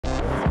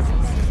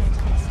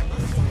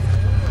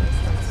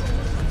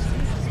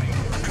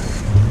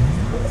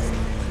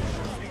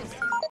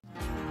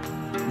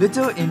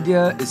Little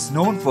India is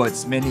known for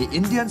its many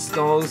Indian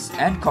stalls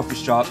and coffee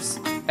shops,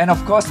 and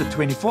of course the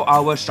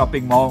 24-hour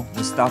shopping mall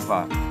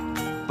Mustafa.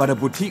 But a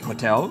boutique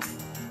hotel?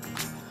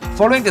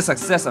 Following the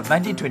success of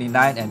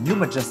 1929 and New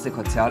Majestic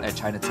Hotel at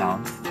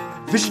Chinatown,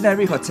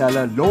 visionary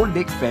hoteler Loh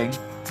Lik Peng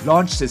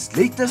launched his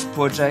latest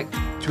project,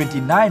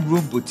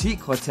 29-room boutique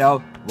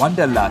hotel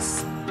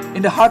Wanderlust,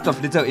 in the heart of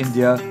Little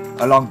India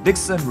along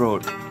Dixon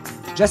Road,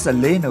 just a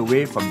lane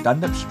away from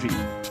Dunlop Street.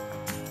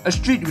 A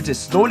street which is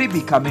slowly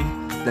becoming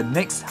the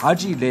next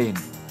Haji Lane,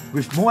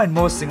 with more and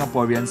more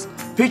Singaporeans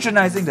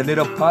patronizing the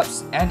little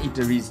pubs and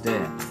eateries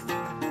there.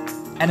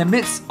 And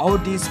amidst all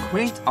these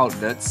quaint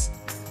outlets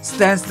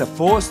stands the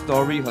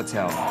 4-story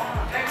hotel.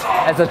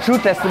 As a true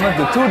testament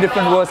to two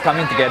different worlds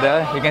coming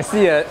together, you can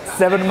see a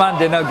 7-man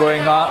dinner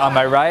going on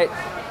my right,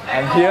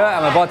 and here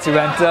I'm about to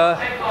enter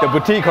the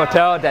boutique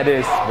hotel that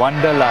is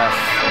Wanderlust.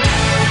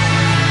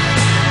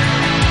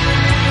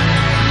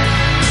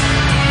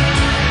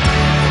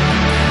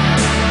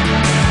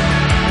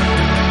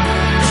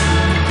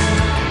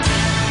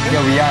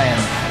 Here we are in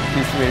the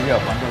peaceful area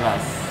of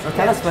Wanderlust. So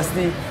tell us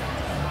firstly,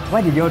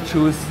 why did you all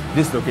choose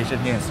this location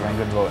here in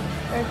Serangoon Road?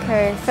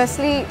 Okay,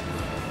 firstly,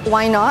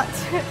 why not?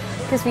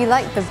 Because we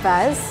like the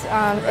buzz.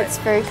 It's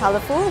very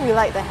colourful. We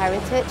like the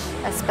heritage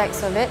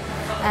aspects of it.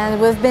 And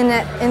we've been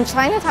in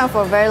Chinatown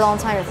for a very long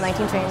time with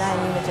 1929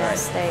 New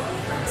Majestic.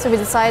 So we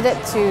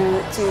decided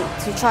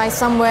to try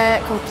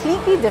somewhere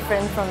completely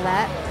different from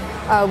that.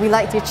 We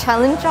like to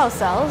challenge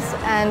ourselves,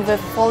 and we've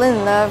fallen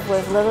in love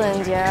with Little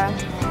India.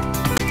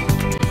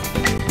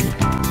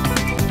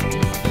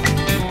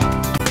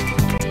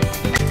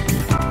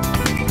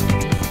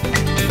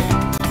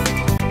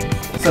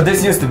 So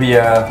this used to be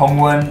a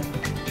Hongwen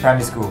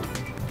primary school.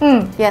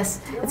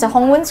 Yes, it's a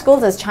Hongwen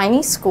school, it's a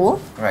Chinese school.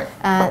 Right.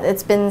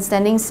 It's been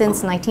standing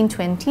since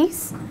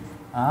 1920s.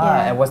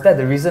 And was that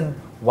the reason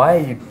why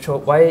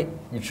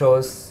you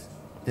chose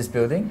this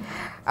building?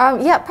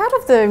 Yeah, part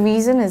of the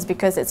reason is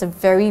because it's a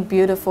very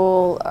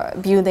beautiful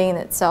building in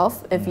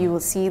itself. If you will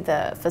see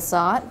the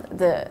facade,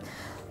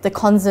 the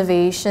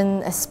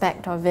conservation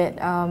aspect of it,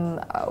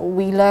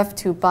 we love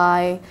to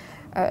buy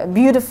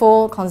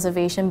beautiful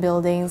conservation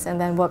buildings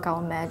and then work our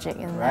magic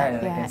in that.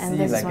 Right, yeah, I can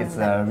see like it's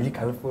a really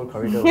colourful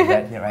corridor with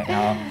that here right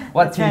now.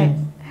 What That's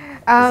theme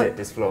right. is it,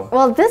 this floor?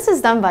 Well, this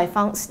is done by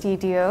Funk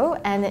Studio,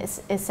 and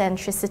it's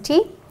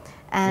eccentricity.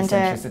 And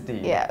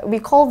yeah, we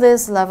call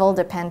this level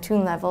the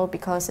Pantone level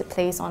because it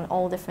plays on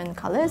all different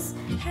colours.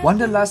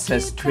 Wanderlust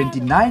has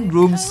 29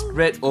 rooms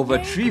spread over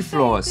 3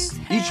 floors,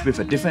 each with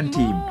a different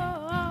theme.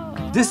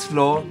 This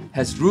floor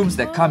has rooms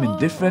that come in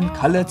different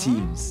colour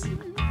themes.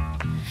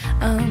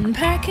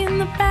 Unpacking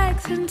the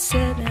bags and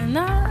setting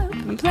up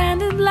and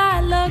planted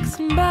lilacs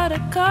and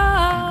buttercups.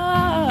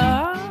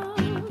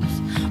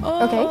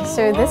 Okay,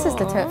 so this is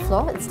the 3rd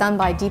floor. It's done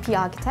by DP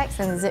Architects,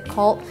 and is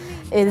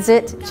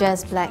it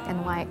just black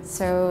and white?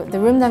 So the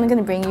room that I'm going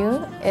to bring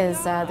you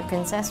is the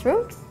princess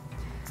room.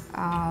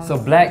 So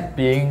black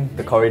being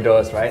the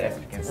corridors, right? As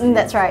you can see.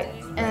 That's right.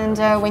 And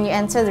when you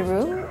enter the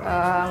room,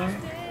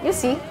 you'll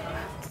see.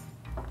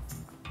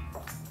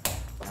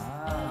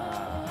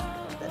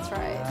 That's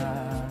right.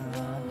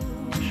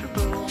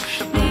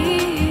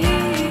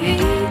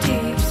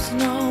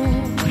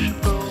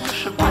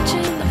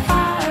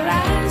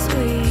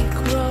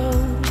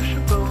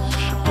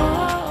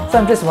 So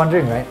I'm just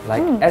wondering, right?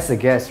 Like as a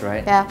guest,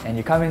 right? Yeah. And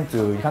you come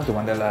to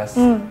Wanderlust,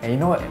 and you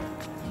know what?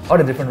 All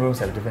the different rooms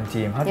have a different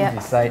theme. How do you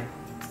decide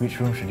which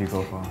room should you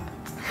go for?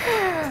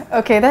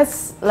 Okay,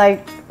 that's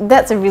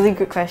a really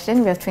good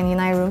question. We have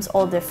 29 rooms,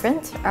 all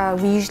different.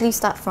 We usually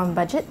start from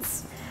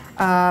budgets.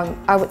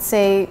 I would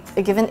say,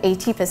 given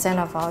 80%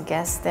 of our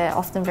guests, they're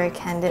often very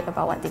candid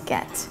about what they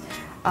get.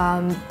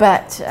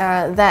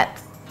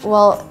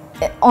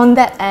 On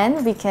that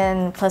end, we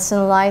can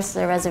personalize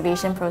the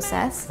reservation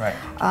process. Right.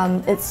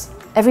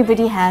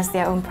 Everybody has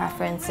their own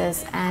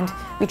preferences, and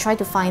we try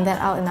to find that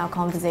out in our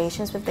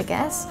conversations with the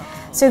guests.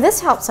 So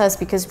this helps us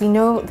because we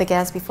know the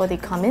guests before they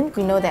come in,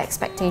 we know their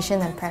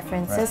expectation and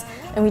preferences,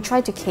 and we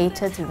try to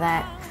cater to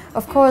that.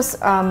 Of course,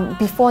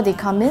 before they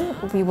come in,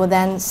 we will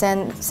then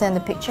send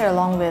a picture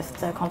along with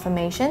the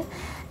confirmation,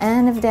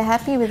 and if they're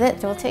happy with it,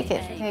 they'll take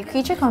it. Okay,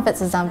 Creature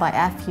Comforts is done by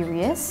F.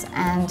 Furious,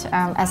 and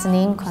as the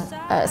name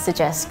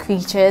suggests,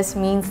 creatures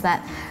means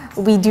that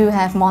we do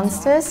have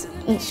monsters.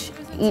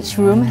 Each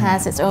room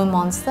has its own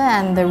monster,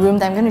 and the room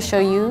that I'm going to show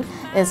you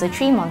is a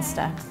tree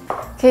monster.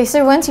 Okay,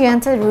 so once you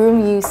enter the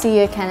room, you see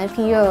a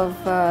canopy of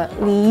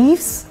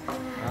leaves,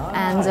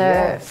 and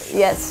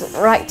yes,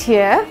 right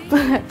here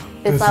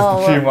is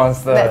our tree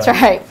monster. That's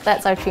right,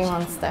 that's our tree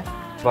monster.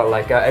 But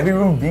like every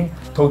room being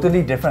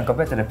totally different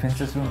compared to the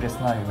princess room just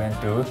now you went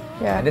to.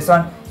 Yeah. And this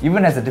one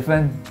even has a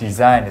different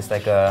design. It's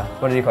like a,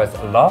 what do you call it,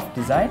 a loft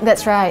design?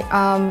 That's right.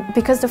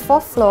 Because the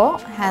 4th floor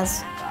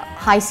has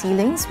high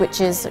ceilings, which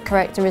is a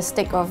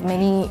characteristic of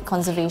many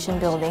conservation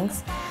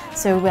buildings.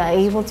 So we are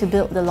able to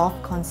build the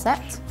loft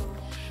concept.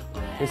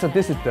 Okay, so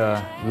this is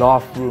the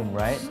loft room,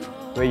 right?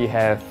 Where you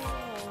have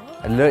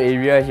a little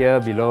area here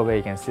below where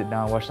you can sit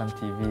down, watch some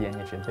TV, and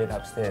you can bed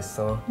upstairs.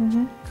 So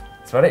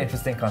it's It's rather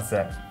interesting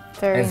concept.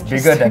 Very It's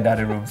bigger than the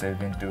other rooms I've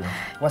been to.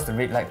 What's the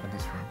rate like for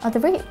this room? The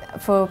rate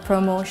for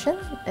promotion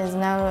is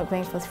now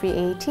going for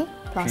 380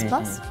 plus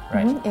 380,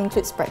 right. It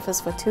includes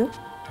breakfast for 2.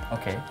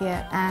 Okay.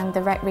 Yeah, and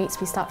the rack rates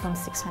we start from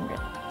 600.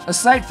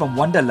 Aside from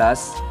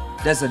Wanderlust,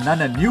 there's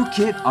another new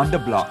kid on the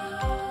block,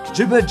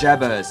 Jibber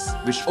Jabbers,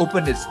 which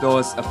opened its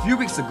doors a few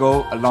weeks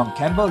ago along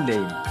Campbell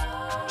Lane.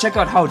 Check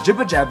out how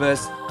Jibber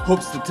Jabbers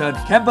hopes to turn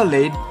Campbell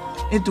Lane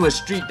into a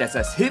street that's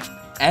as hip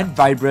and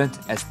vibrant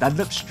as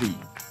Dunlop Street.